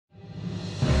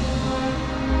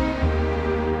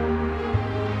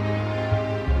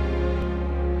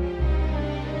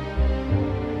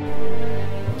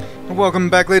Welcome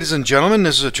back, ladies and gentlemen.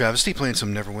 This is AhTravesty playing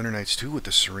some Neverwinter Nights 2 with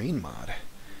the Serene mod.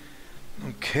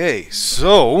 Okay,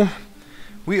 so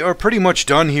we are pretty much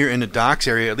done here in the docks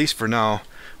area, at least for now.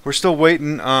 We're still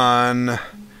waiting on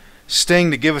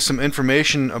Sting to give us some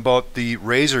information about the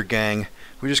Razor Gang.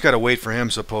 We just gotta wait for him,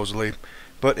 supposedly.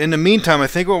 But in the meantime, I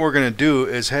think what we're gonna do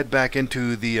is head back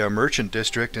into the Merchant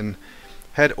District and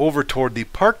head over toward the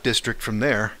Park District from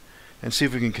there, and see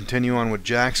if we can continue on with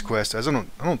Jack's quest. As I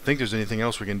don't think there's anything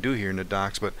else we can do here in the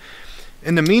docks, but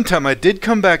in the meantime, I did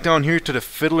come back down here to the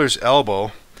Fiddler's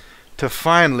Elbow to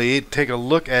finally take a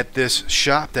look at this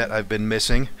shop that I've been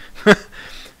missing.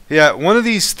 Yeah, one of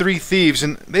these three thieves,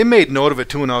 and they made note of it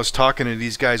too when I was talking to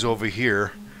these guys over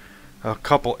here a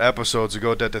couple episodes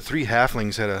ago, that the three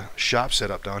halflings had a shop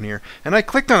set up down here. And I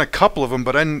clicked on a couple of them,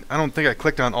 but I don't think I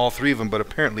clicked on all three of them, but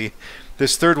apparently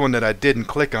this third one that I didn't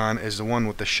click on is the one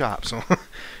with the shop. So,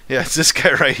 yeah, it's this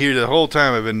guy right here. The whole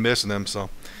time I've been missing him. So,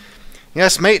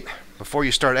 yes, mate, before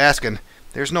you start asking,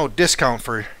 there's no discount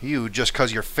for you just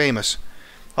 'cause you're famous.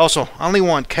 Also, I only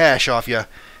want cash off you,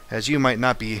 as you might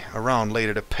not be around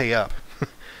later to pay up.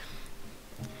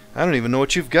 I don't even know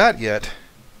what you've got yet.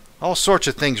 All sorts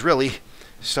of things, really.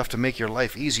 Stuff to make your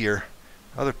life easier,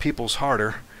 other people's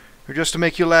harder, or just to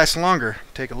make you last longer.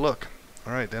 Take a look.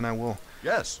 Alright, then I will.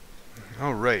 Yes.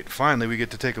 Alright, finally we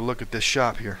get to take a look at this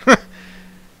shop here.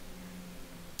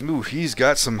 Ooh, he's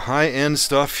got some high-end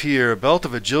stuff here. A belt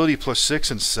of agility plus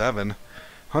 6 and 7.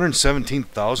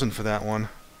 117,000 for that one.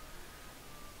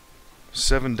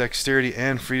 7 dexterity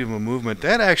and freedom of movement.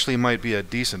 That actually might be a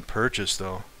decent purchase,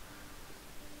 though.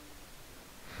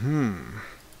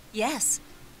 Yes.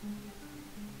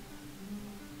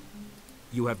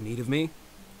 You have need of me?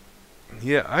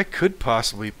 Yeah, I could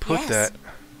possibly put that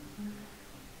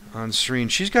on Serene.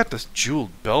 She's got this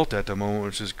jeweled belt at the moment,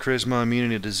 which is charisma,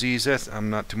 immunity to disease. That's, I'm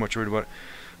not too much worried about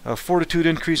it. Fortitude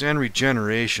increase and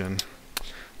regeneration.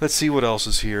 Let's see what else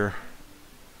is here.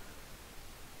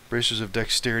 Bracers of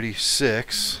dexterity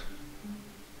 6.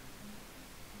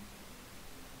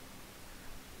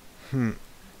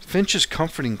 Finch's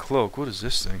comforting cloak. What is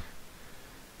this thing?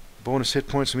 Bonus hit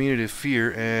points, immunity to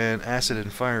fear, and acid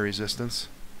and fire resistance.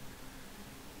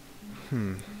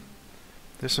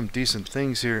 There's some decent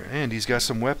things here, and he's got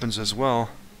some weapons as well.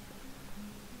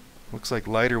 Looks like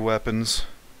lighter weapons.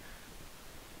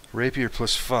 Rapier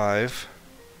plus 5.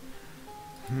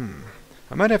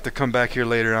 I might have to come back here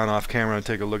later on off camera and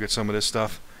take a look at some of this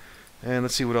stuff. And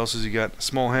let's see what else has he got.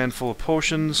 Small handful of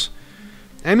potions.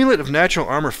 Amulet of natural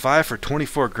armor 5 for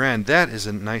 24 grand. That is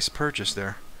a nice purchase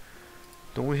there.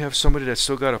 Don't we have somebody that's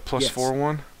still got a plus 4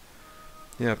 one?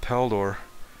 Yeah, Peldor.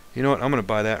 You know what? I'm going to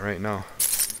buy that right now.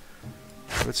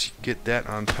 Let's get that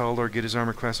on Peldor. Get his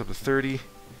armor class up to 30.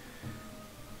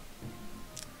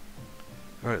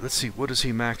 Alright, let's see. What is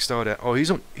he maxed out at? Oh,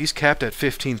 he's capped at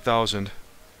 15,000.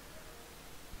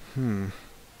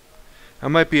 I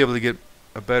might be able to get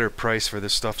a better price for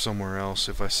this stuff somewhere else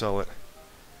if I sell it.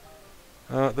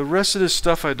 The rest of this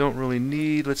stuff I don't really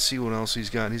need. Let's see what else he's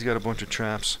got. He's got a bunch of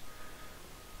traps.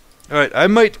 Alright, I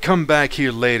might come back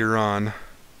here later on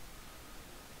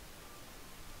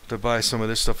to buy some of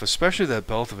this stuff, especially that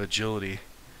belt of agility.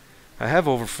 I have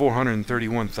over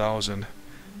 431,000.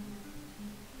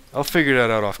 I'll figure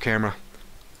that out off camera.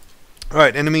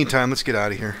 Alright, in the meantime, let's get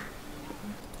out of here.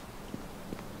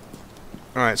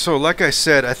 Alright, so like I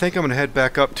said, I think I'm going to head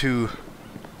back up to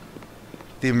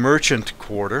the Merchant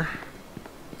Quarter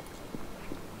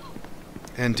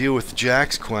and deal with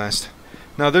Jack's quest.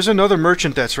 Now, there's another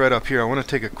merchant that's right up here. I want to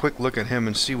take a quick look at him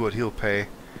and see what he'll pay.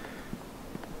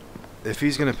 If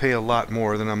he's going to pay a lot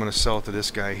more, then I'm going to sell it to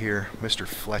this guy here, Mr.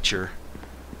 Fletcher.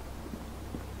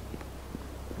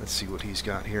 Let's see what he's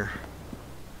got here.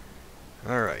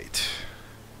 Alright.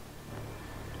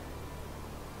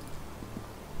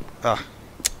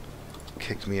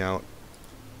 Kicked me out.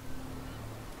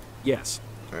 Yes.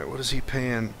 Alright, what is he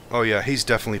paying? Oh yeah, he's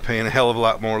definitely paying a hell of a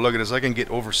lot more. Look at this, I can get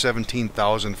over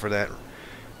 17,000 for that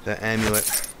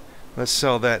amulet. Let's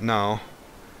sell that now.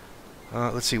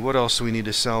 Let's see, what else do we need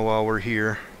to sell while we're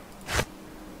here?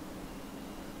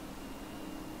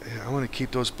 Yeah, I want to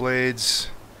keep those blades.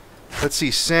 Let's see,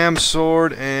 Sam's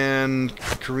sword and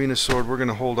Karina's sword, we're going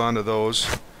to hold on to those.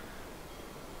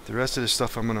 The rest of this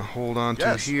stuff I'm going to hold on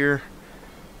to here.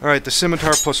 Alright, the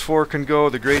scimitar plus 4 can go,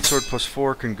 the greatsword plus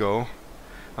 4 can go.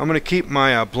 I'm going to keep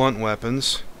my blunt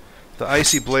weapons. The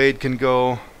icy blade can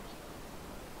go.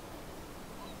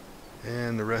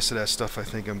 And the rest of that stuff I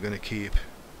think I'm going to keep.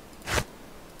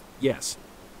 Yes.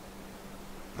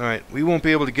 Alright, we won't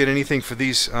be able to get anything for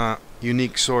these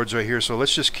unique swords right here, so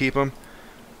let's just keep them.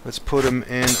 Let's put them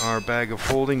in our bag of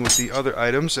holding with the other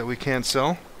items that we can't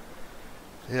sell.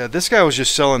 Yeah, this guy was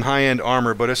just selling high-end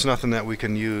armor, but it's nothing that we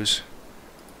can use.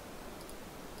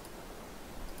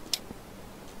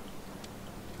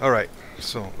 Alright,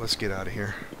 so let's get out of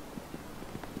here.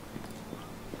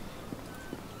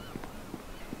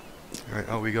 Alright,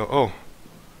 out we go. Oh,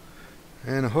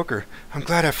 and a hooker. I'm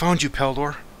glad I found you,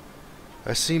 Peldor.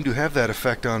 I seem to have that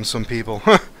effect on some people.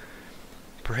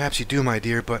 Perhaps you do, my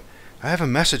dear, but I have a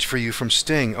message for you from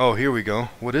Sting. Oh, here we go.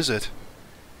 What is it?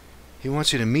 He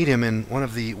wants you to meet him in one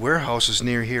of the warehouses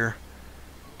near here.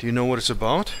 Do you know what it's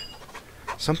about?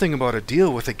 Something about a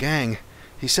deal with a gang.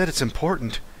 He said it's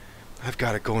important. I've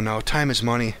got to go now. Time is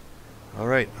money.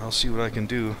 Alright, I'll see what I can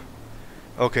do.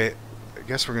 Okay, I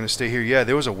guess we're going to stay here. Yeah,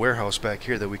 there was a warehouse back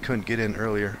here that we couldn't get in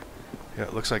earlier. Yeah,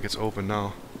 it looks like it's open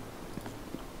now.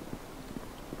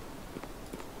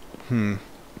 I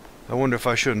wonder if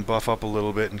I shouldn't buff up a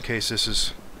little bit in case this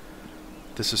is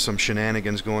some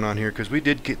shenanigans going on here, because we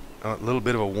did get a little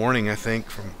bit of a warning, I think,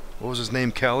 from, what was his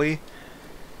name, Kelly?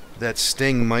 That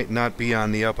Sting might not be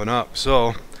on the up and up.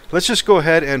 So, let's just go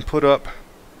ahead and put up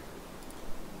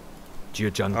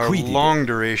our long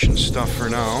duration stuff for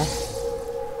now.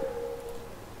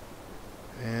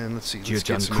 And let's see, let's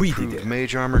get some improved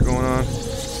mage armor going on.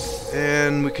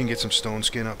 And we can get some stone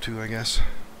skin up too, I guess.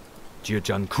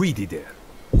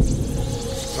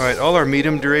 Alright, all our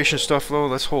medium duration stuff though,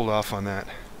 let's hold off on that.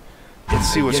 Let's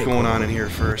see what's going on in here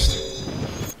first.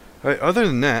 Alright, other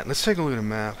than that, let's take a look at a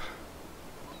map.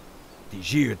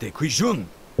 Yeah,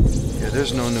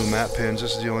 there's no new map pins.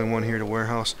 This is the only one here to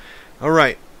warehouse.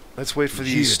 Alright, let's wait for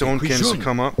these stonekins to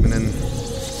come up and then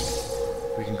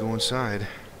we can go inside.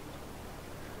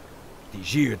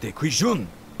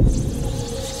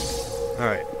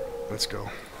 Alright, let's go.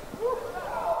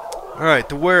 Alright,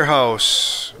 the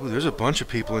warehouse. Ooh, there's a bunch of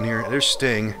people in here. There's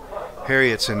Sting.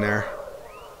 Harriet's in there.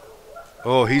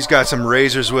 Oh, he's got some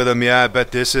razors with him. Yeah, I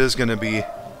bet this is going to be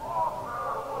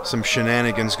some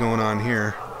shenanigans going on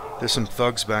here. There's some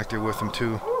thugs back there with him,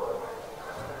 too.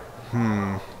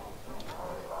 You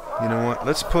know what?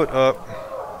 Let's put up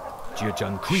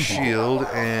shield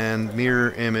and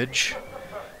mirror image.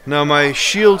 Now, my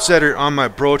shields that are on my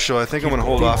brooch, though, I think I'm going to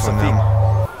hold off on them,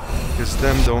 because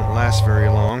them don't last very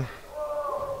long.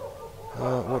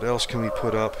 What else can we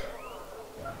put up?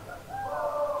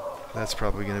 That's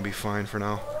probably going to be fine for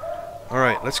now.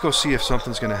 Alright, let's go see if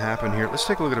something's going to happen here. Let's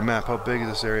take a look at a map. How big is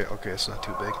this area? Okay, it's not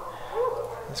too big.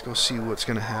 Let's go see what's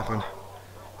going to happen.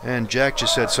 And Jack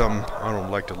just said something. I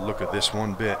don't like to look at this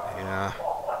one bit. Yeah.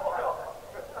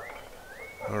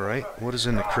 Alright, what is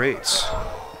in the crates?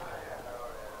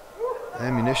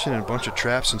 Ammunition and a bunch of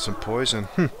traps and some poison.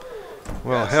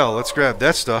 Well, hell, let's grab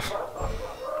that stuff.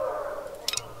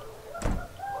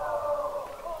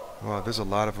 Wow, there's a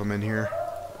lot of them in here.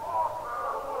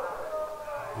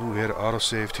 Ooh, we had an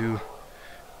autosave too.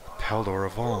 Peldor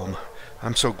of Alm.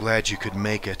 I'm so glad you could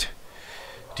make it.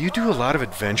 Do you do a lot of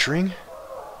adventuring?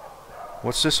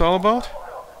 What's this all about?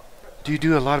 Do you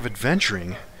do a lot of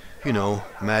adventuring? You know,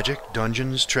 magic,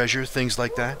 dungeons, treasure, things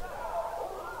like that.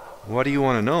 Why do you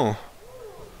want to know?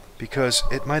 Because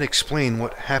it might explain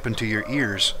what happened to your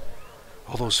ears.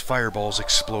 All those fireballs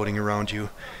exploding around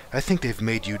you. I think they've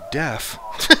made you deaf.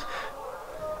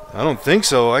 I don't think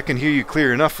so. I can hear you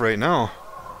clear enough right now.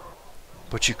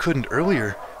 But you couldn't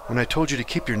earlier when I told you to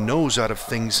keep your nose out of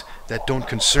things that don't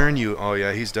concern you. Oh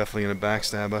yeah, he's definitely going to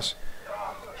backstab us.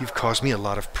 You've caused me a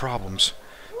lot of problems.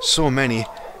 So many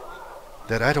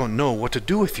that I don't know what to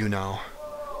do with you now.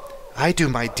 I do,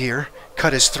 my dear.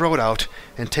 Cut his throat out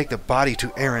and take the body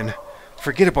to Aaron.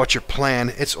 Forget about your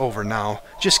plan. It's over now.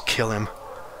 Just kill him.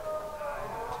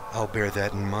 I'll bear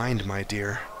that in mind, my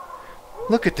dear.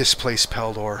 Look at this place,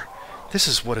 Peldor. This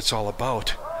is what it's all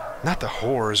about. Not the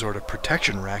whores or the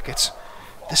protection rackets.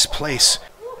 This place.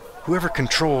 Whoever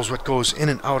controls what goes in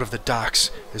and out of the docks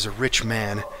is a rich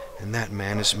man, and that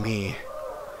man is me.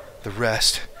 The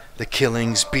rest, the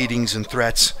killings, beatings, and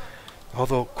threats,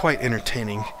 although quite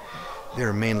entertaining, they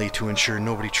are mainly to ensure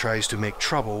nobody tries to make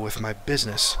trouble with my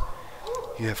business.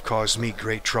 You have caused me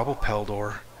great trouble,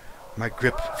 Peldor. My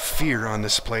grip of fear on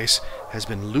this place has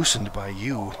been loosened by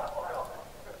you.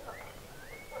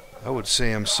 I would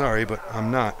say I'm sorry, but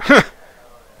I'm not.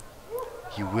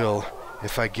 You will,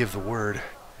 if I give the word.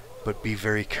 But be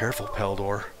very careful,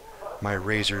 Peldor. My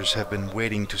razors have been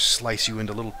waiting to slice you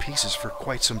into little pieces for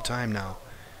quite some time now.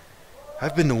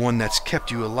 I've been the one that's kept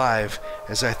you alive,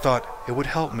 as I thought it would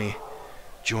help me.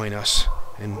 Join us,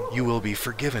 and you will be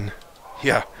forgiven.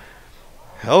 Yeah.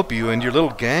 Help you and your little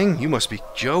gang? You must be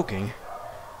joking.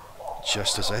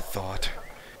 Just as I thought.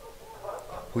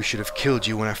 We should have killed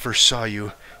you when I first saw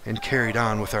you, and carried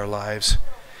on with our lives.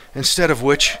 Instead of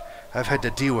which, I've had to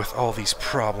deal with all these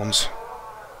problems.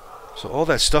 So all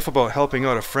that stuff about helping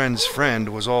out a friend's friend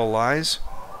was all lies?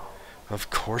 Of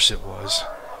course it was.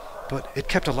 But it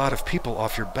kept a lot of people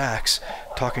off your backs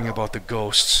talking about the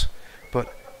ghosts.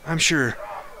 But I'm sure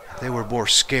they were more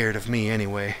scared of me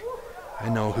anyway. I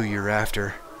know who you're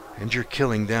after, and your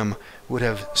killing them would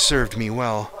have served me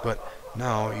well, but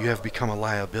now you have become a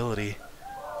liability.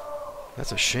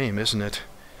 That's a shame, isn't it?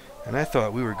 And I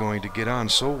thought we were going to get on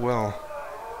so well.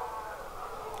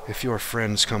 If your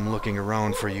friends come looking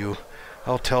around for you,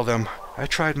 I'll tell them I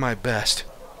tried my best,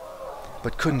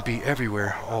 but couldn't be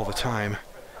everywhere all the time.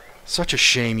 Such a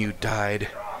shame you died.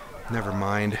 Never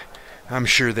mind. I'm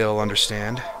sure they'll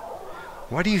understand.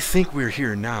 Why do you think we're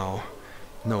here now?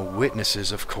 No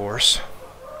witnesses, of course.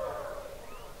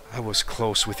 I was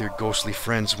close with your ghostly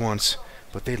friends once,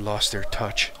 but they lost their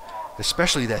touch.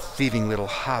 Especially that thieving little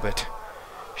hobbit.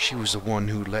 She was the one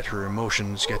who let her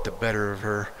emotions get the better of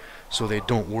her, so they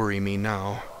don't worry me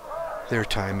now. Their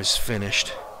time is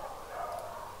finished.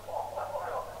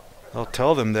 I'll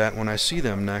tell them that when I see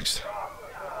them next.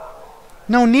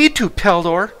 No need to,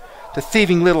 Peldor. The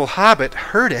thieving little hobbit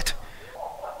heard it.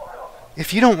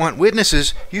 If you don't want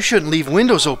witnesses, you shouldn't leave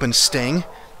windows open, Sting.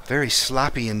 Very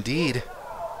sloppy indeed.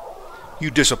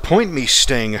 You disappoint me,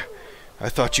 Sting. I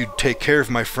thought you'd take care of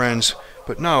my friends,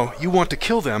 but now you want to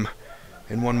kill them.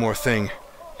 And one more thing.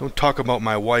 Don't talk about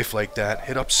my wife like that.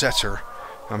 It upsets her.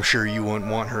 I'm sure you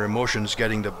wouldn't want her emotions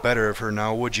getting the better of her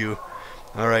now, would you?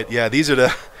 Alright, yeah, these are,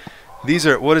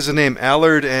 what is the name?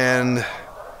 Allard and...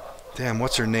 Damn,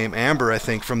 what's her name? Amber, I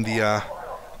think, from the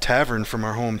tavern from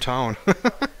our hometown.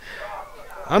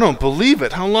 I don't believe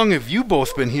it. How long have you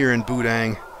both been here in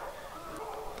Budang?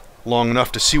 Long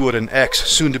enough to see what an ex,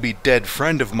 soon-to-be-dead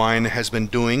friend of mine has been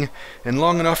doing, and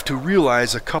long enough to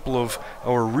realize a couple of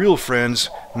our real friends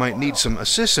might need some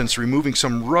assistance removing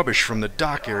some rubbish from the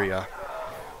dock area.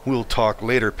 We'll talk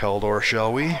later, Peldor,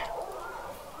 shall we?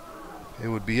 It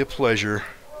would be a pleasure.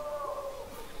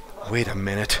 Wait a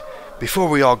minute. Before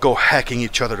we all go hacking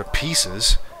each other to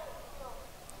pieces...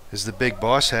 Is the big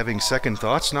boss having second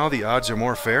thoughts now the odds are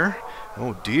more fair?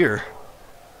 Oh dear.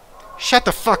 Shut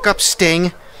the fuck up,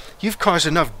 Sting! You've caused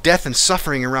enough death and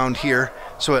suffering around here,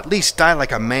 so at least die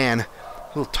like a man.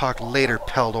 We'll talk later,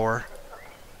 Peldor.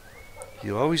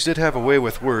 You always did have a way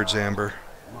with words, Amber.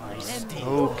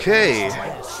 Okay.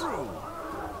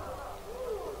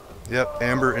 Yep,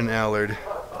 Amber and Allard.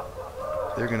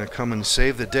 They're gonna come and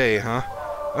save the day, huh?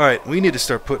 Alright, we need to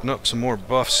start putting up some more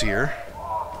buffs here.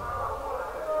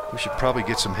 We should probably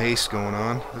get some haste going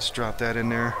on. Let's drop that in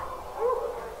there.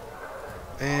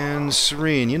 And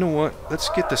Serene, you know what? Let's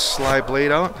get the Sly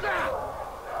Blade out.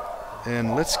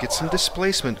 And let's get some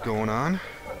displacement going on.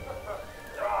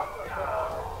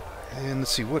 And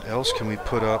let's see, what else can we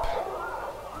put up?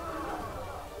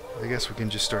 I guess we can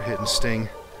just start hitting Sting.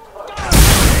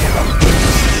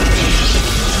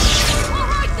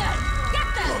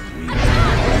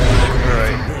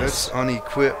 Alright, let's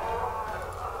unequip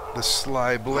the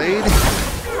Sly Blade.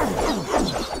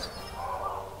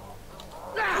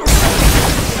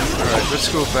 Alright, let's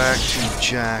go back to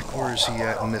Jack. Where is he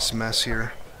at in this mess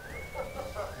here?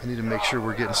 I need to make sure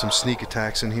we're getting some sneak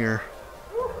attacks in here.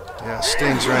 Yeah,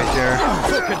 Sting's right there. Oh,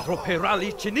 did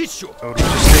we just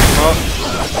take him up?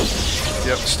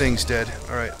 Yep, Sting's dead.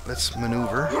 Alright, let's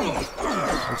maneuver.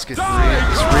 Let's get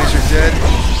this Razor dead.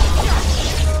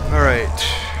 Alright.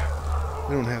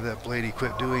 We don't have that blade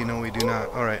equipped, do we? No, we do not.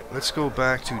 Alright, let's go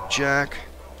back to Jack.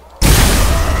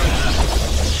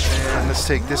 And let's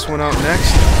take this one out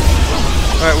next.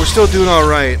 Alright, we're still doing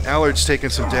alright. Allard's taking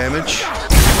some damage.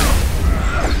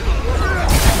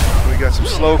 We got some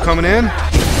slow coming in.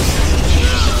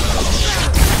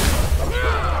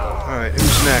 Alright,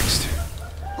 who's next?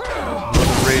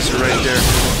 Another Razor right there.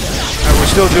 Alright, we're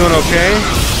still doing okay.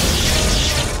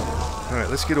 Alright,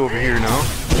 let's get over here now.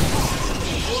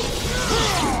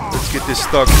 Let's get this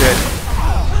thug dead.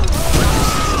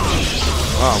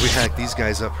 Wow, we hacked these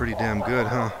guys up pretty damn good,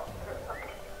 huh?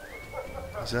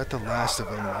 Is that the last of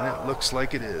them? And it looks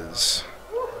like it is.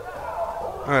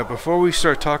 Alright, before we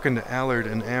start talking to Allard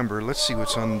and Amber, let's see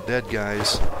what's on the dead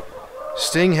guys.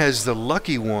 Sting has the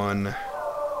Lucky One,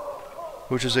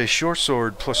 which is a short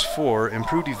sword plus 4,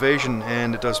 improved evasion,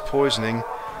 and it does poisoning.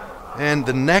 And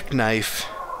the Neck Knife,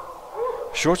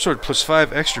 short sword plus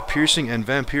 5 extra piercing and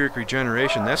vampiric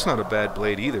regeneration. That's not a bad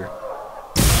blade either.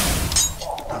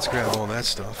 Let's grab all that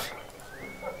stuff.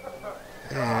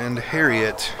 And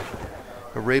Harriet,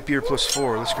 a rapier plus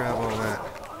 4. Let's grab all that.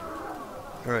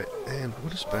 Alright, and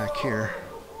what is back here?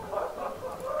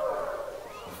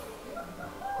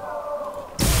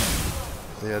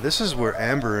 Yeah, this is where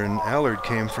Amber and Allard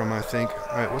came from, I think.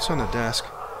 Alright, what's on the desk?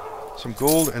 Some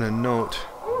gold and a note.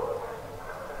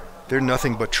 They're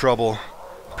nothing but trouble.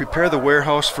 Prepare the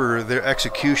warehouse for their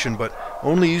execution, but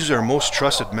only use our most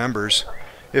trusted members.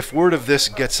 If word of this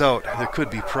gets out, there could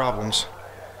be problems.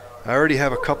 I already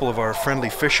have a couple of our friendly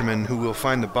fishermen who will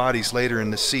find the bodies later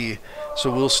in the sea,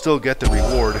 so we'll still get the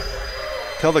reward.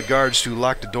 Tell the guards to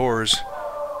lock the doors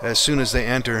as soon as they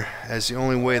enter, as the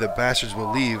only way the bastards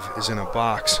will leave is in a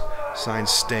box. Signed,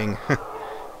 Sting.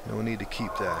 No need to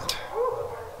keep that.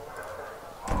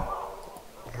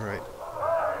 Alright.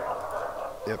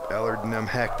 Yep, Allard and them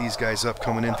hacked these guys up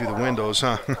coming in through the windows,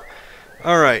 huh?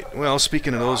 Alright, well,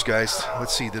 speaking of those guys,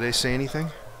 let's see, did they say anything?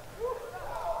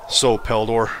 So,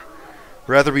 Peldor,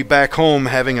 rather be back home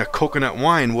having a coconut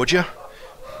wine, would you?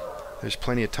 There's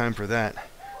plenty of time for that.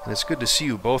 And it's good to see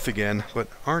you both again, but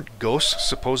aren't ghosts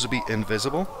supposed to be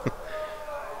invisible?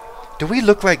 Do we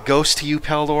look like ghosts to you,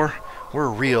 Peldor? We're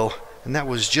real, and that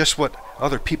was just what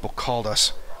other people called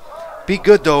us. Be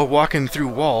good, though, walking through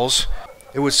walls.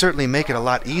 It would certainly make it a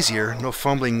lot easier, no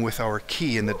fumbling with our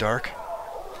key in the dark.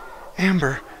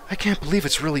 Amber, I can't believe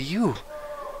it's really you.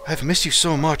 I've missed you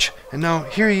so much, and now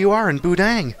here you are in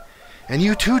Boudang. And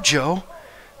you too, Joe.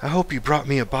 I hope you brought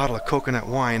me a bottle of coconut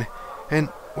wine. And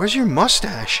where's your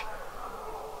mustache?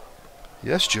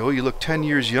 Yes, Joe, you look 10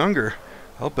 years younger.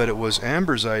 I'll bet it was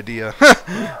Amber's idea.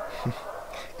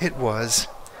 It was.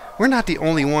 We're not the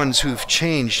only ones who've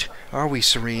changed, are we,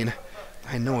 Serene?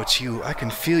 I know it's you. I can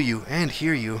feel you and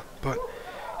hear you. But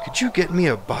could you get me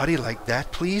a body like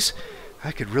that, please?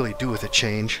 I could really do with a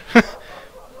change.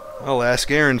 I'll ask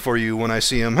Aaron for you when I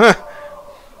see him.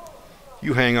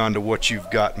 You hang on to what you've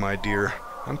got, my dear.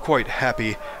 I'm quite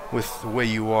happy with the way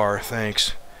you are,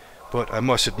 thanks. But I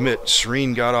must admit,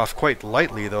 Serene got off quite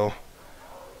lightly, though.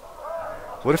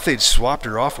 What if they'd swapped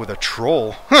her off with a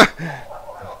troll?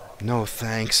 No,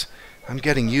 thanks. I'm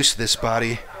getting used to this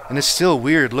body, and it's still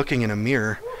weird looking in a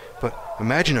mirror. But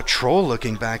imagine a troll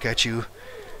looking back at you.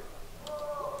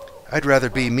 I'd rather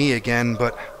be me again,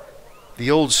 but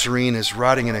the old Serene is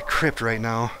rotting in a crypt right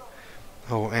now.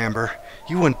 Oh, Amber,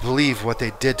 you wouldn't believe what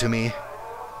they did to me.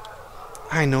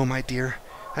 I know, my dear.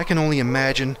 I can only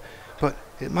imagine, but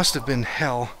it must have been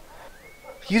hell.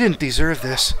 You didn't deserve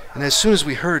this, and as soon as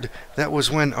we heard, that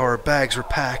was when our bags were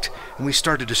packed, and we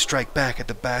started to strike back at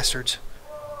the bastards.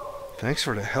 Thanks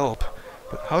for the help,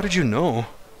 but how did you know?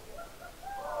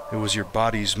 It was your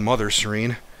body's mother,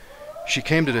 Serene. She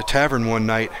came to the tavern one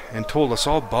night and told us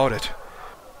all about it.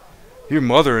 Your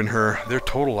mother and her, they're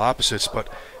total opposites, but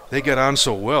they get on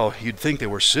so well, you'd think they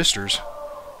were sisters.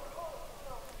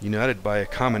 United by a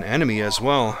common enemy as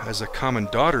well as a common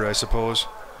daughter, I suppose.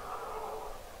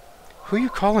 Who you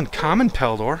calling common,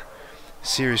 Peldor?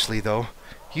 Seriously, though,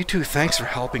 you two thanks for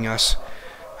helping us.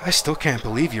 I still can't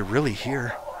believe you're really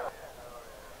here.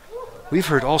 We've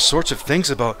heard all sorts of things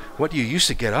about what you used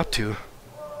to get up to.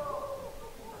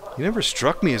 You never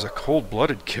struck me as a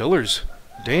cold-blooded killers.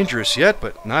 Dangerous yet,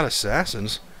 but not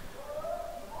assassins.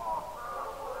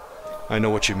 I know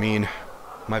what you mean.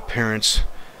 My parents,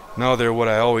 now they're what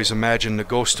I always imagined a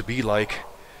ghost to be like.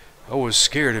 I was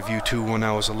scared of you two when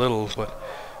I was a little, but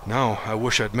now I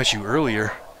wish I'd met you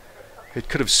earlier. It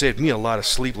could have saved me a lot of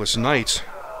sleepless nights.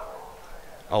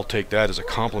 I'll take that as a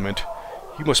compliment.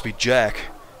 You must be Jack,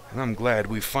 and I'm glad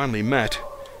we've finally met.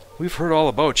 We've heard all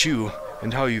about you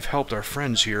and how you've helped our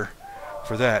friends here.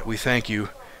 For that, we thank you,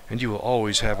 and you will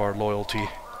always have our loyalty.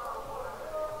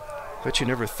 Bet you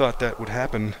never thought that would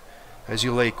happen as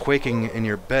you lay quaking in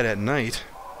your bed at night.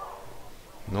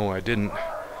 No, I didn't.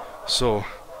 So,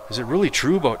 is it really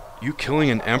true about you killing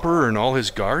an emperor and all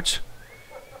his guards?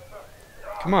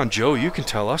 Come on, Joe, you can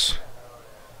tell us.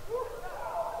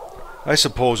 I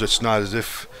suppose it's not as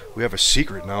if we have a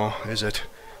secret now, is it?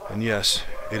 And yes,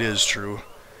 it is true.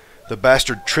 The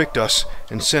bastard tricked us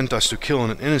and sent us to kill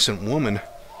an innocent woman.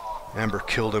 Amber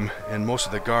killed him and most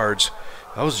of the guards.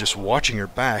 I was just watching her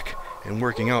back and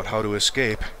working out how to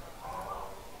escape.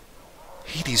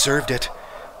 He deserved it,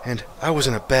 and I was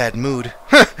in a bad mood.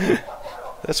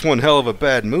 That's one hell of a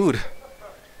bad mood.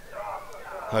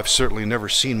 I've certainly never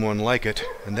seen one like it,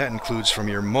 and that includes from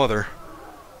your mother.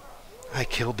 I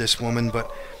killed this woman,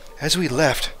 but as we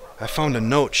left, I found a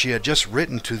note she had just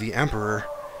written to the Emperor.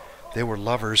 They were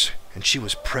lovers, and she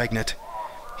was pregnant.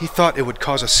 He thought it would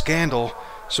cause a scandal,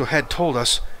 so had told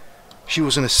us she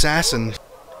was an assassin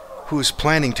who was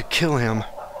planning to kill him.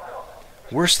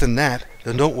 Worse than that,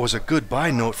 the note was a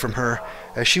goodbye note from her,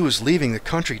 as she was leaving the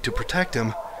country to protect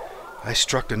him. I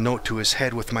struck the note to his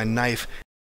head with my knife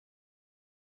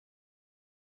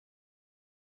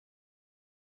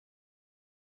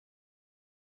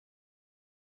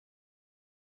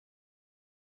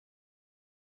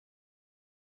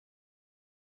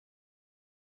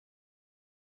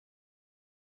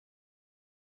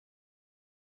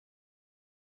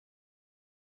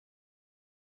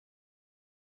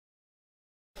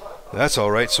That's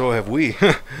alright, so have we.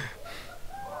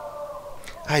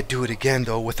 I'd do it again,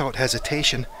 though, without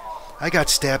hesitation. I got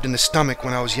stabbed in the stomach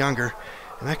when I was younger,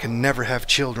 and I can never have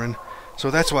children,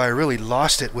 so that's why I really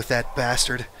lost it with that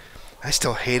bastard. I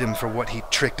still hate him for what he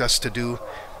tricked us to do,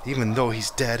 even though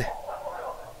he's dead.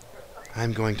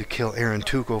 I'm going to kill Aaron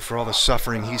Tuco for all the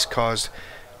suffering he's caused,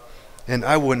 and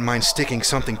I wouldn't mind sticking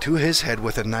something to his head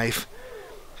with a knife,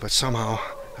 but somehow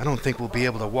I don't think we'll be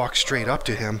able to walk straight up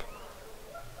to him.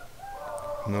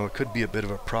 No, it could be a bit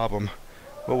of a problem.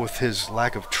 What with his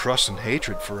lack of trust and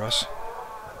hatred for us.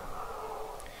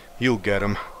 You'll get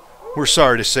him. We're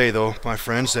sorry to say, though, my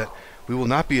friends, that we will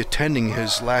not be attending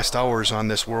his last hours on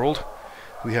this world.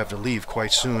 We have to leave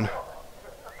quite soon.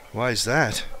 Why is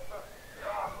that?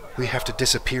 We have to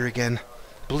disappear again.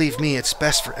 Believe me, it's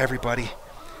best for everybody.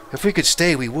 If we could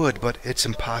stay, we would, but it's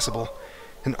impossible.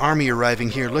 An army arriving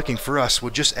here looking for us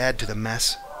would just add to the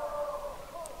mess.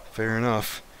 Fair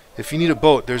enough. If you need a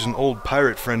boat, there's an old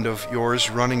pirate friend of yours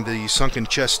running the Sunken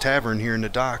Chest Tavern here in the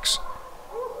docks.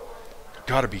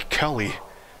 Gotta be Kelly.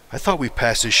 I thought we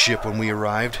passed his ship when we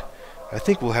arrived. I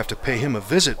think we'll have to pay him a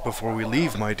visit before we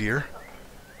leave, my dear.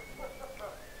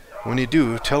 When you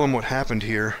do, tell him what happened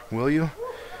here, will you?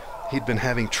 He'd been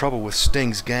having trouble with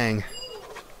Sting's gang.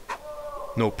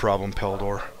 No problem,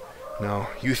 Peldor. Now,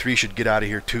 you three should get out of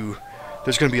here too.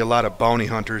 There's going to be a lot of bounty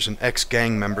hunters and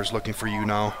ex-gang members looking for you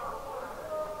now.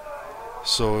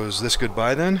 So, is this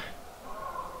goodbye then?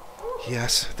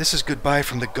 Yes, this is goodbye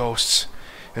from the ghosts.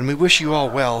 And we wish you all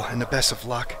well and the best of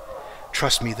luck.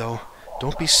 Trust me, though,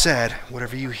 don't be sad,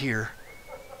 whatever you hear.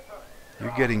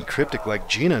 You're getting cryptic like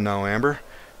Gina now, Amber.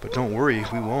 But don't worry,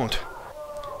 we won't.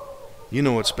 You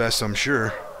know what's best, I'm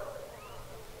sure.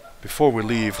 Before we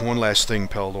leave, one last thing,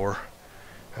 Peldor.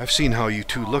 I've seen how you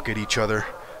two look at each other.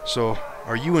 So,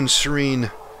 are you and Serene...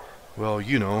 well,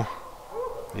 you know.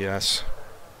 Yes.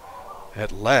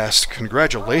 At last,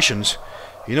 congratulations.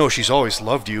 You know she's always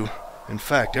loved you. In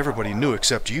fact, everybody knew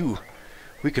except you.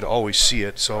 We could always see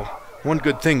it, so one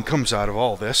good thing comes out of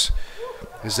all this,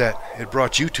 is that it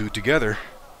brought you two together.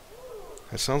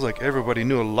 It sounds like everybody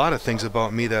knew a lot of things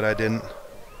about me that I didn't.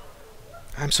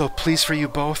 I'm so pleased for you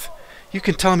both. You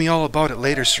can tell me all about it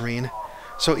later, Serene.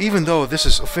 So even though this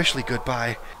is officially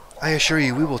goodbye, I assure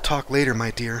you we will talk later,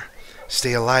 my dear.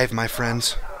 Stay alive, my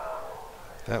friends.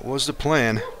 That was the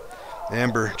plan.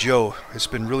 Amber, Joe, it's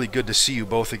been really good to see you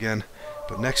both again.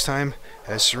 But next time,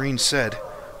 as Serene said,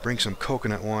 bring some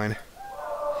coconut wine.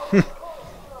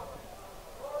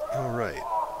 Alright.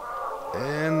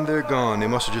 And they're gone. They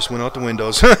must have just went out the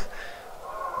windows.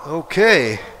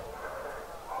 Okay.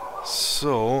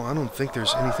 So, I don't think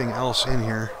there's anything else in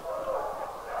here.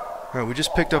 Alright, we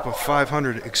just picked up a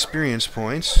 500 experience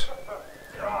points.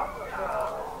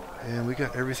 And we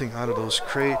got everything out of those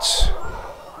crates.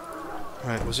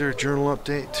 Alright, was there a journal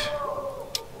update?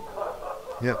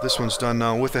 Yep, this one's done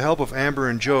now. With the help of Amber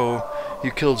and Joe, you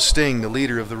killed Sting, the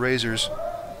leader of the Razors.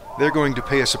 They're going to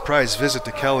pay a surprise visit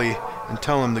to Kelly and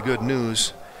tell him the good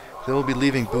news. They'll be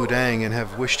leaving Boudang and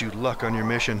have wished you luck on your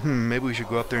mission. Maybe we should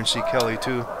go up there and see Kelly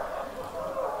too.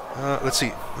 Let's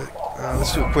see.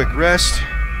 Let's do a quick rest.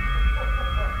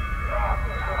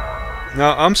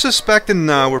 Now, I'm suspecting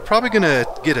we're probably going to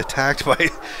get attacked by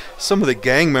some of the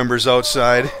gang members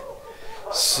outside.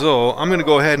 So, I'm going to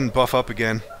go ahead and buff up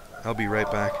again. I'll be right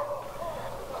back.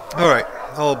 Alright,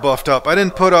 all buffed up. I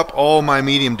didn't put up all my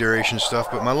medium duration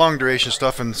stuff, but my long duration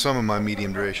stuff and some of my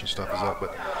medium duration stuff is up.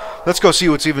 But let's go see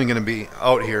what's even going to be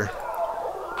out here.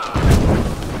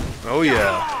 Oh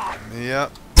yeah.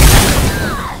 Yep.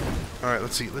 Alright,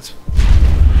 let's see. Let's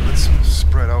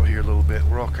spread out here a little bit.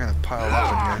 We're all kind of piled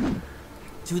up in here.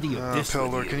 To the abyss.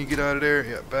 Peldor, can you get out of there?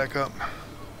 Yeah, back up.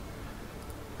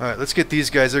 Alright, let's get these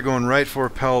guys. They're going right for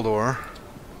Peldor.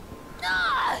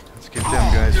 Let's get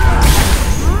them guys first.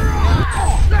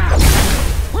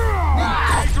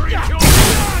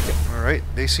 Alright,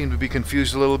 they seem to be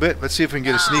confused a little bit. Let's see if we can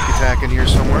get a sneak attack in here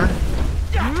somewhere.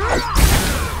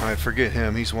 Alright, forget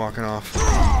him. He's walking off.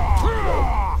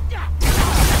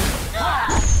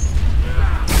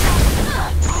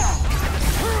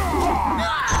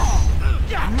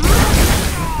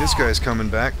 This guy's coming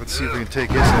back. Let's see if we can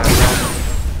take his ass out.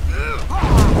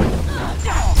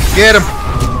 Get him!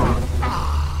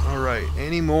 Alright,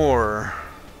 any more?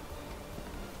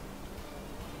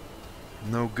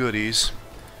 No goodies.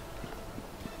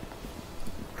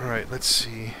 Alright, let's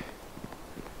see.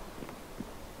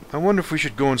 I wonder if we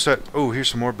should go inside... Oh, here's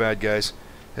some more bad guys.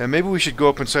 Yeah, maybe we should go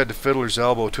up inside the Fiddler's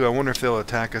Elbow, too. I wonder if they'll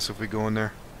attack us if we go in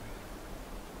there.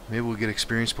 Maybe we'll get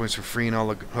experience points for freeing all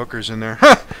the hookers in there.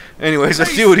 Anyways,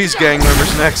 let's deal with these gang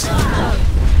members next.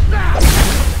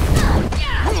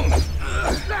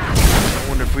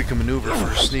 maneuver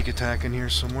for a sneak attack in here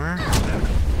somewhere.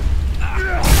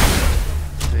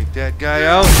 Take that guy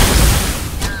out.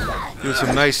 Doing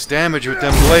some nice damage with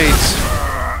them blades.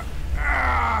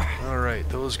 Alright,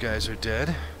 those guys are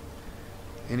dead.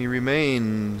 Any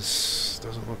remains?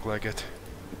 Doesn't look like it.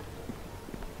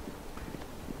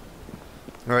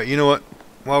 Alright, you know what?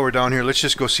 While we're down here, let's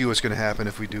just go see what's going to happen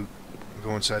if we do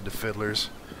go inside the fiddlers.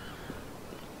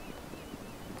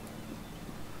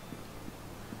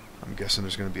 I'm guessing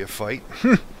there's going to be a fight.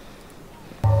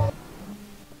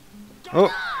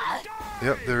 Oh!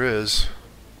 Yep, there is.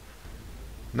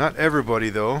 Not everybody,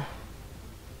 though.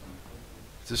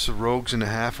 Just the rogues and the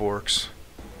half-orcs.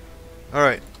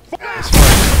 Alright, let's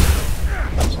fight.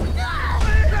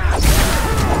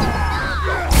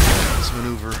 Let's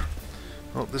maneuver.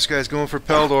 Oh, this guy's going for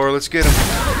Peldor. Let's get him.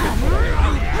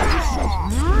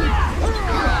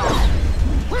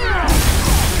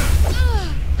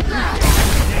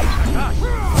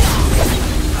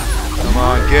 Come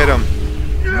on, get him.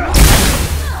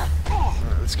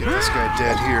 Alright, let's get this guy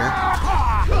dead here.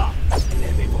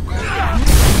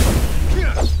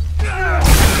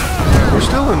 We're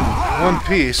still in one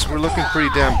piece. We're looking pretty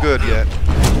damn good yet.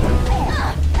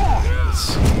 Let's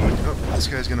see. Oh, this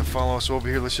guy's gonna follow us over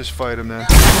here. Let's just fight him then.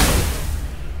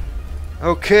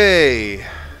 Okay.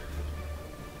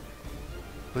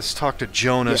 Let's talk to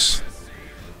Jonas. Yes.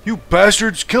 You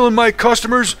bastards killing my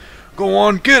customers! Go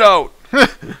on, get out!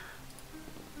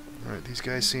 Alright, these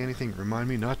guys see anything? Remind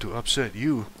me not to upset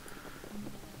you.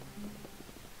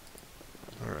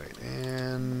 Alright,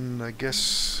 and I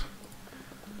guess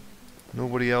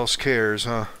nobody else cares,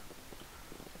 huh?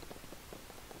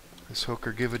 This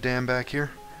hooker give a damn back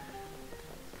here?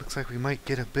 Looks like we might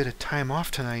get a bit of time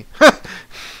off tonight.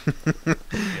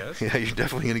 Yes? Yeah, you're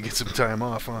definitely going to get some time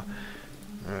off, huh?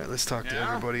 Alright, let's talk to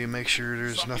everybody and make sure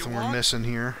there's nothing we're missing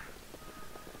here.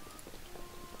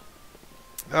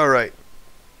 Alright.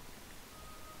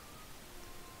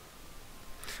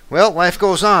 Well, life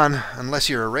goes on, unless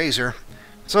you're a razor.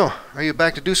 So, are you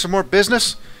back to do some more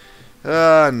business?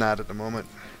 Not at the moment.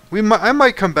 I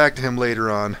might come back to him later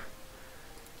on.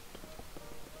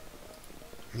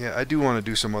 Yeah, I do want to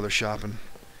do some other shopping.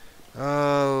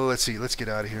 Let's see. Let's get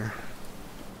out of here.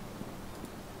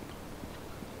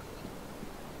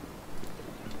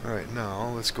 Alright, now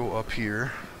let's go up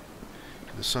here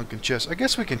to the sunken chest. I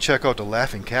guess we can check out the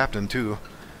Laughing Captain, too.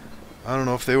 I don't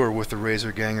know if they were with the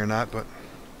Razor Gang or not, but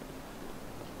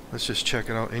let's just check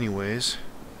it out anyways.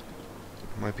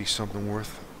 Might be something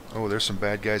worth... Oh, there's some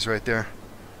bad guys right there.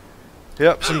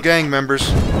 Yep, some gang members.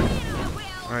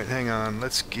 Alright, hang on.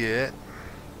 Let's get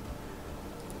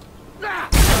these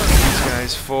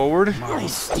guys forward.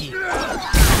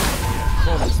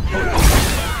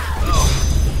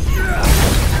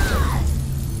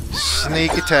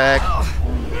 Sneak attack.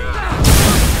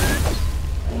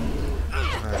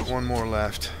 Alright, one more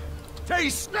left. We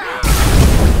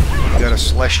got a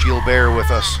celestial bear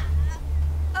with us.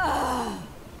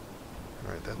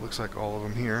 Alright, that looks like all of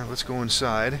them here. Let's go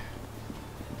inside.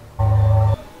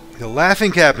 The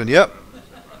Laughing Captain, yep.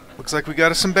 Looks like we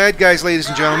got us some bad guys, ladies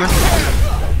and gentlemen.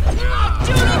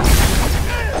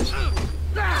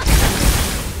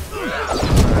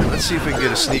 Alright, let's see if we can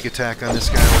get a sneak attack on this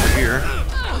guy over here.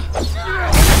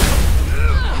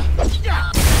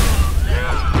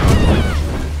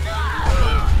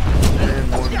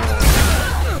 And one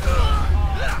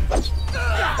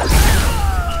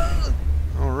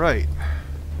more. Alright.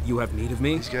 You have need of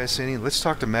me? These guys saying, let's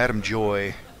talk to Madame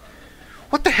Joy.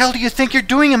 What the hell do you think you're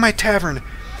doing in my tavern?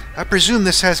 I presume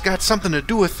this has got something to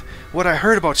do with what I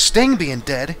heard about Sting being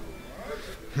dead.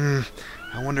 I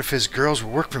wonder if his girls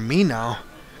will work for me now.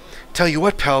 Tell you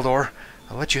what, Peldor,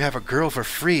 I'll let you have a girl for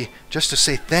free just to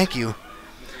say thank you.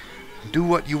 Do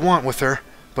what you want with her,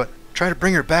 but try to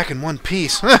bring her back in one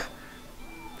piece.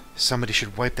 Somebody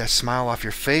should wipe that smile off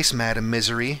your face, Madam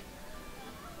Misery.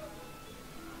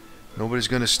 Nobody's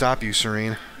going to stop you,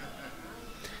 Serene.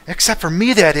 Except for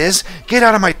me, that is. Get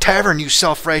out of my tavern, you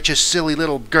self-righteous, silly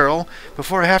little girl,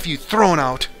 before I have you thrown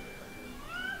out.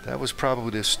 That was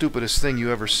probably the stupidest thing you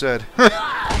ever said.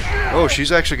 Oh,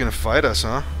 she's actually going to fight us,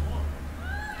 huh?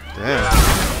 Damn.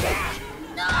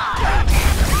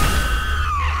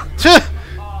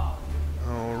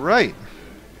 Alright.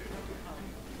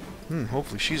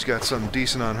 Hopefully she's got something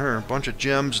decent on her. A bunch of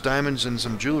gems, diamonds, and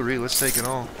some jewelry. Let's take it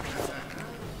all.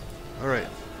 Alright.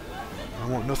 I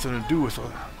want nothing to do with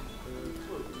her.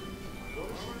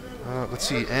 Let's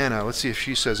see, Anna. Let's see if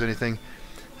she says anything.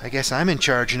 I guess I'm in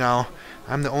charge now.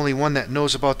 I'm the only one that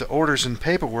knows about the orders and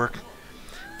paperwork.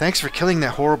 Thanks for killing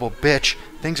that horrible bitch.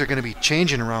 Things are going to be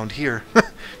changing around here.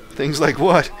 Things like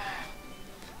what?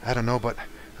 I don't know, but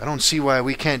I don't see why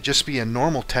we can't just be a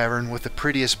normal tavern with the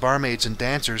prettiest barmaids and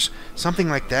dancers. Something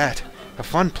like that. A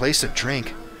fun place to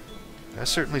drink. That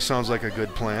certainly sounds like a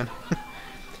good plan.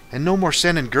 And no more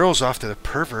sending girls off to the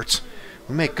perverts.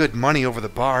 We make good money over the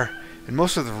bar, and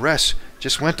most of the rest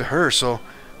just went to her, so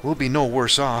we'll be no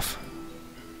worse off.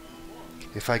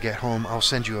 If I get home, I'll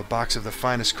send you a box of the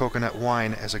finest coconut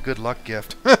wine as a good luck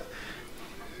gift.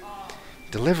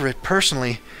 Deliver it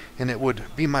personally, and it would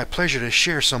be my pleasure to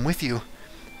share some with you.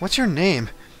 What's your name?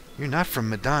 You're not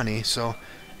from Medani, so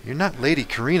you're not Lady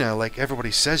Karina like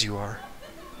everybody says you are.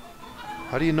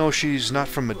 How do you know she's not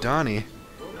from Medani?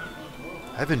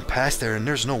 I've been past there, and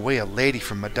there's no way a lady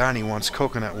from Medani wants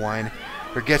coconut wine,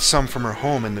 or gets some from her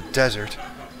home in the desert.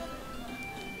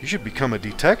 You should become a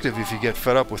detective if you get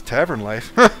fed up with tavern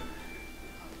life.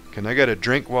 Can I get a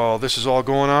drink while this is all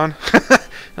going on?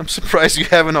 I'm surprised you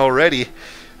haven't already.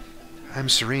 I'm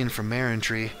Serene from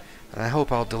Tree, and I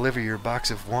hope I'll deliver your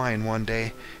box of wine one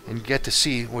day and get to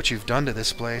see what you've done to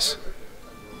this place.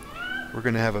 We're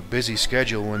going to have a busy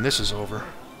schedule when this is over.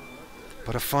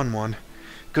 But a fun one.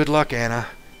 Good luck, Anna.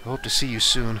 I hope to see you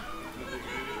soon.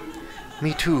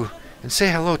 Me too. And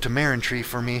say hello to Tree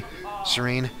for me,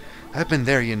 Serene. I've been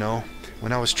there, you know,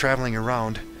 when I was traveling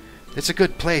around. It's a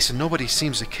good place, and nobody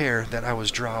seems to care that I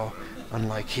was drow,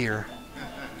 unlike here.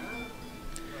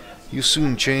 You'll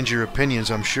soon change your opinions,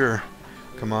 I'm sure.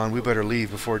 Come on, we better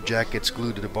leave before Jack gets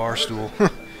glued to the bar stool.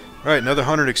 Alright, another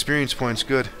 100 experience points,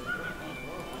 good.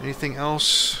 Anything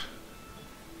else?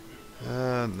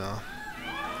 No.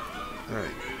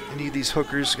 Alright, any of these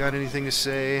hookers got anything to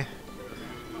say?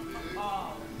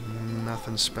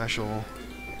 Nothing special.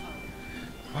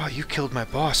 Wow, you killed my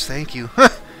boss, thank you.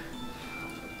 Alright,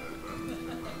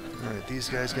 these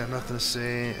guys got nothing to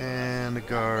say, and the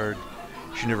guard.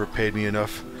 She never paid me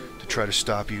enough to try to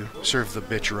stop you. Serve the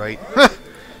bitch right.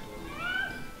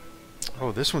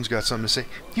 Oh, this one's got something to say.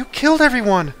 You killed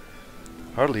everyone!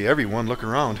 Hardly everyone, look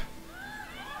around.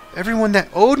 Everyone that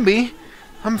owed me?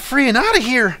 I'm free and out of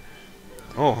here!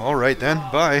 Oh, alright then,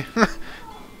 bye.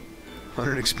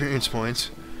 100 experience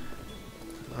points.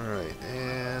 Alright,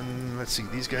 and let's see,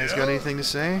 these guys got anything to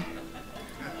say?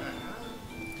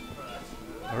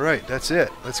 Alright, that's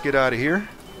it. Let's get out of here.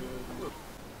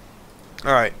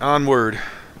 Alright, onward.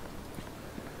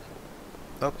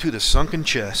 Up to the sunken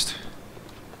chest.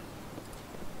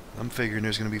 I'm figuring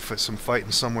there's going to be some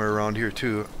fighting somewhere around here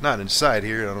too. Not inside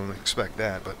here, I don't expect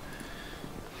that, but...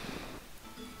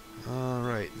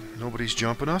 Alright, nobody's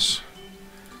jumping us.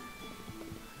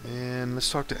 And let's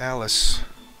talk to Alice.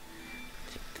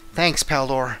 Thanks,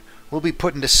 Paldor. We'll be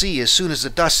putting to sea as soon as the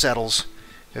dust settles.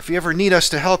 If you ever need us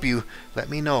to help you, let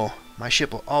me know. My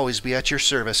ship will always be at your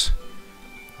service.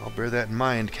 I'll bear that in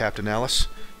mind, Captain Alice.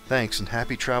 Thanks, and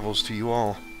happy travels to you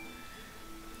all.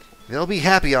 They'll be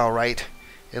happy, all right.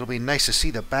 It'll be nice to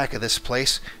see the back of this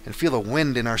place and feel the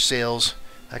wind in our sails.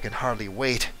 I can hardly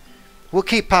wait. We'll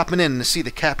keep popping in to see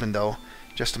the captain, though,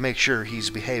 just to make sure he's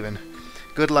behaving.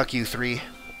 Good luck, you three.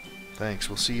 Thanks.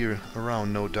 We'll see you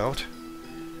around, no doubt.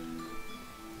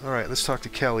 Alright, let's talk to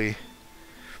Kelly.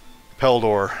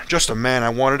 Paldor, just a man I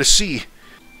wanted to see.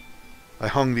 I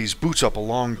hung these boots up a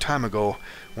long time ago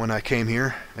when I came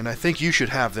here, and I think you should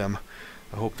have them.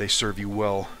 I hope they serve you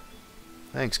well.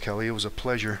 Thanks, Kelly. It was a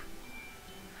pleasure.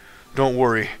 Don't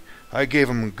worry. I gave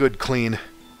them a good clean.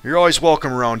 You're always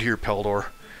welcome around here, Paldor.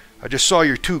 I just saw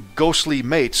your two ghostly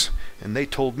mates, and they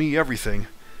told me everything.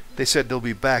 They said they'll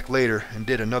be back later and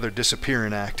did another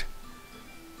disappearing act.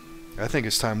 I think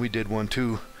it's time we did one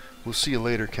too. We'll see you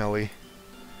later, Kelly.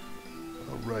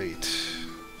 Alright.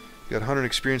 Got 100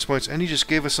 experience points, and he just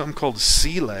gave us something called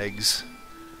sea legs.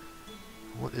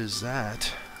 What is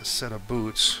that? A set of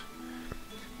boots.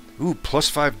 Ooh,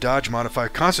 +5 dodge modifier.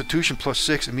 Constitution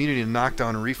 +6. Immunity to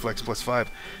knockdown and reflex +5.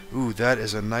 Ooh, that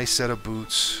is a nice set of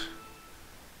boots.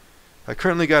 I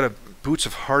currently got a boots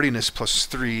of hardiness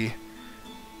 +3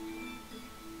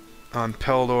 on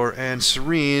Paldor, and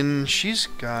Serene, she's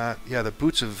got, yeah, the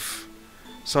boots of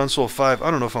Sunsoul 5. I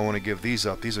don't know if I want to give these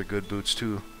up. These are good boots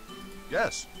too.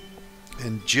 Yes.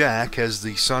 And Jack has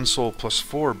the Sunsoul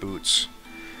 +4 boots.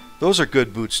 Those are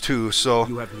good boots too, so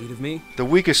You have need of me? the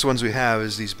weakest ones we have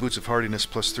is these boots of hardiness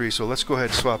 +3, so let's go ahead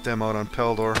and swap them out on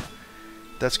Paldor.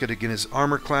 That's going to get his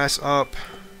armor class up.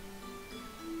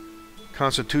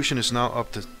 Constitution is now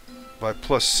up to by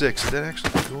 +6. Did that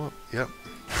actually go up? Yep.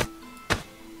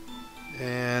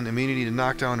 And immunity to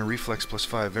knockdown and reflex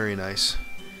 +5. Very nice.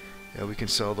 Yeah, we can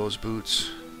sell those boots.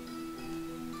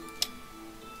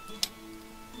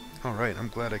 Alright, I'm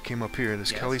glad I came up here.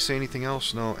 Does Kelly say anything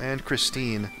else? No. And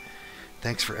Christine.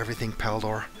 Thanks for everything,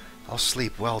 Paldor. I'll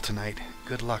sleep well tonight.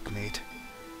 Good luck, mate.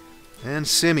 And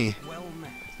Simmy. Well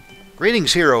met.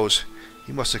 Greetings, heroes.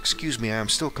 You must excuse me, I am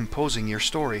still composing your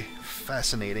story.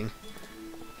 Fascinating.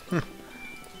 Alright.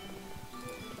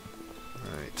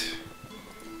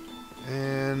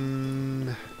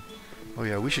 And... oh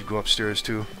yeah, we should go upstairs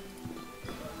too.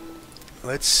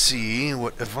 Let's see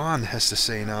what Yvonne has to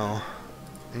say now.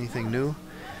 Anything new?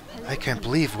 I can't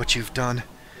believe what you've done.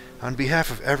 On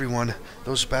behalf of everyone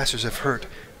those bastards have hurt,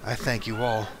 I thank you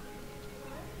all.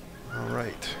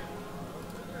 Alright.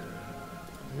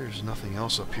 There's nothing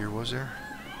else up here, was there?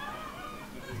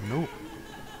 Nope.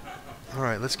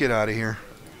 Alright, let's get out of here.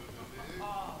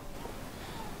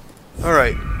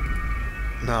 Alright.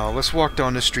 Now, let's walk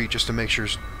down this street just to make sure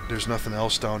there's nothing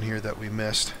else down here that we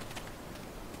missed.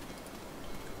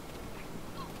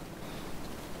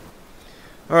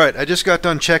 Alright, I just got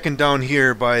done checking down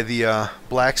here by the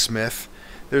blacksmith.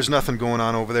 There's nothing going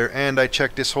on over there. And I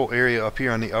checked this whole area up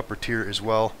here on the upper tier as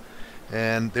well.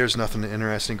 And there's nothing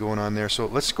interesting going on there. So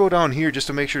let's go down here just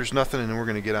to make sure there's nothing, and then we're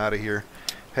going to get out of here.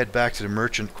 Head back to the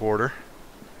merchant quarter.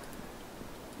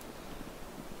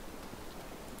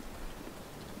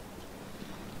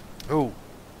 Oh,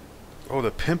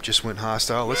 the pimp just went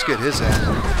hostile. Let's get his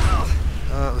ass.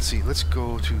 Let's see. Let's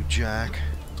go to Jack.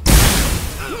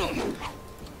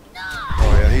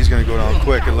 Oh yeah, he's gonna go down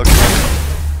quick. It looks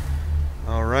like.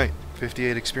 All right,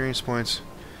 58 experience points.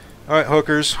 All right,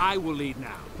 hookers. I will lead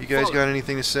now. You guys got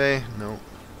anything to say? No.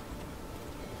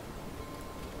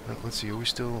 Let's see. Are we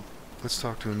still? Let's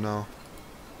talk to him now.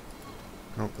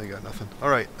 Nope, they got nothing. All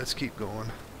right, let's keep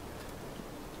going.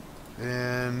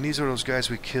 And these are those guys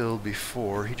we killed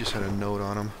before. He just had a note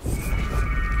on him.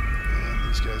 And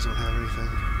these guys don't have anything.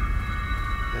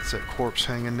 That's that corpse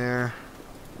hanging there.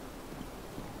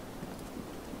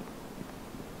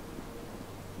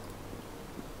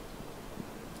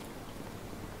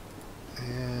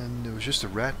 And there was just the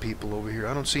rat people over here.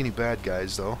 I don't see any bad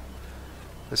guys, though.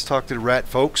 Let's talk to the rat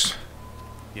folks.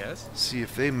 Yes? See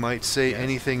if they might say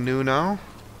anything new now.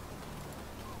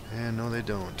 And no, they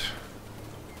don't.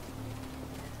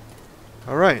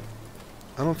 Alright.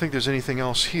 I don't think there's anything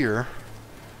else here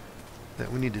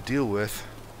that we need to deal with.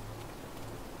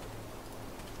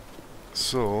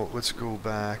 So, let's go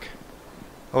back.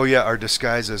 Oh yeah, our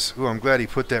disguises. Ooh, I'm glad he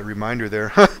put that reminder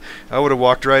there. I would have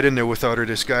walked right in there without our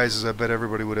disguises. I bet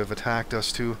everybody would have attacked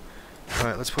us too.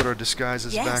 Alright, let's put our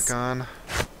disguises back on.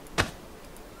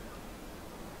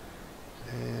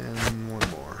 And one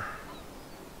more.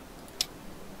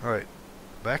 Alright,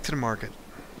 back to the market.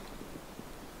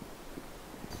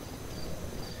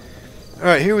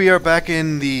 Alright, here we are back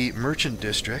in the merchant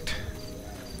district.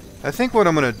 I think what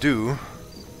I'm going to do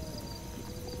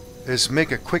is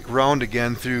make a quick round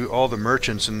again through all the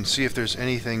merchants and see if there's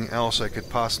anything else I could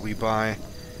possibly buy.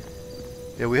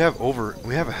 Yeah, we have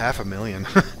a 500,000.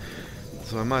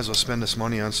 So I might as well spend this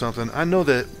money on something. I know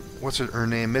that, what's her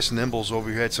name, Miss Nimbles over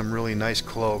here had some really nice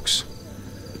cloaks.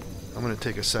 I'm going to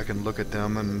take a second look at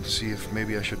them and see if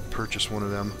maybe I should purchase one of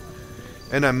them.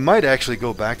 And I might actually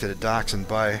go back to the docks and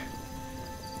buy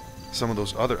some of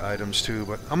those other items too,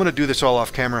 but I'm going to do this all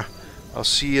off camera. I'll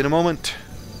see you in a moment.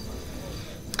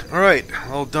 Alright,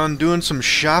 all done doing some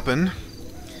shopping.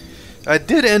 I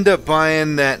did end up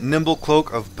buying that Nimble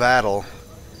Cloak of Battle.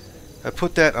 I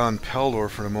put that on Peldor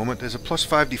for a moment. There's a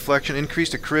 +5 deflection, increase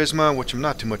to charisma, which I'm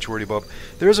not too much worried about.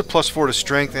 There is a +4 to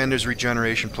strength, and there's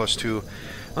regeneration +2.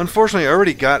 Unfortunately, I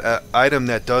already got an item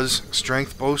that does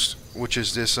strength boost, which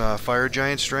is this Fire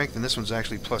Giant strength, and this one's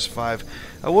actually +5.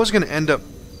 I was going to end up...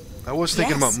 I was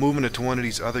thinking about moving it to one of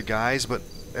these other guys, but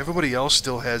everybody else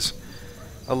still has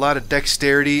a lot of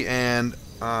dexterity and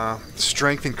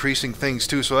strength increasing things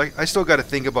too, so I still got to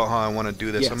think about how I want to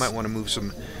do this. I might want to move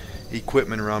some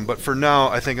equipment around, but for now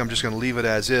I think I'm just going to leave it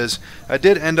as is. I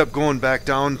did end up going back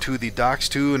down to the docks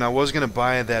too, and I was going to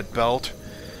buy that belt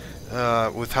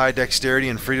with high dexterity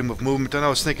and freedom of movement, and I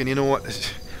was thinking, you know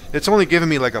what, it's only giving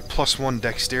me like a +1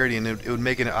 dexterity, and it would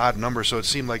make it an odd number, so it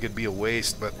seemed like it'd be a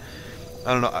waste, but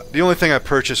I don't know. The only thing I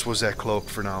purchased was that cloak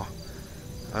for now.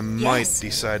 I might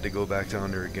decide to go back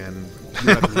down there again.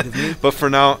 But for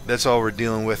now, that's all we're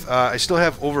dealing with. I still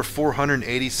have over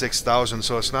 486,000,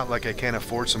 so it's not like I can't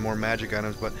afford some more magic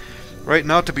items. But right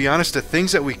now, to be honest, the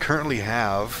things that we currently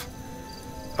have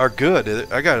are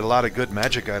good. I got a lot of good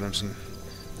magic items, and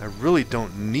I really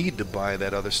don't need to buy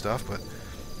that other stuff. But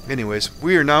anyways,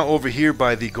 we are now over here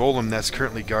by the golem that's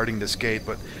currently guarding this gate.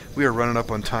 But we are running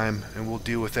up on time, and we'll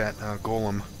deal with that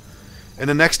golem in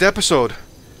the next episode.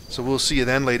 So we'll see you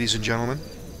then, ladies and gentlemen.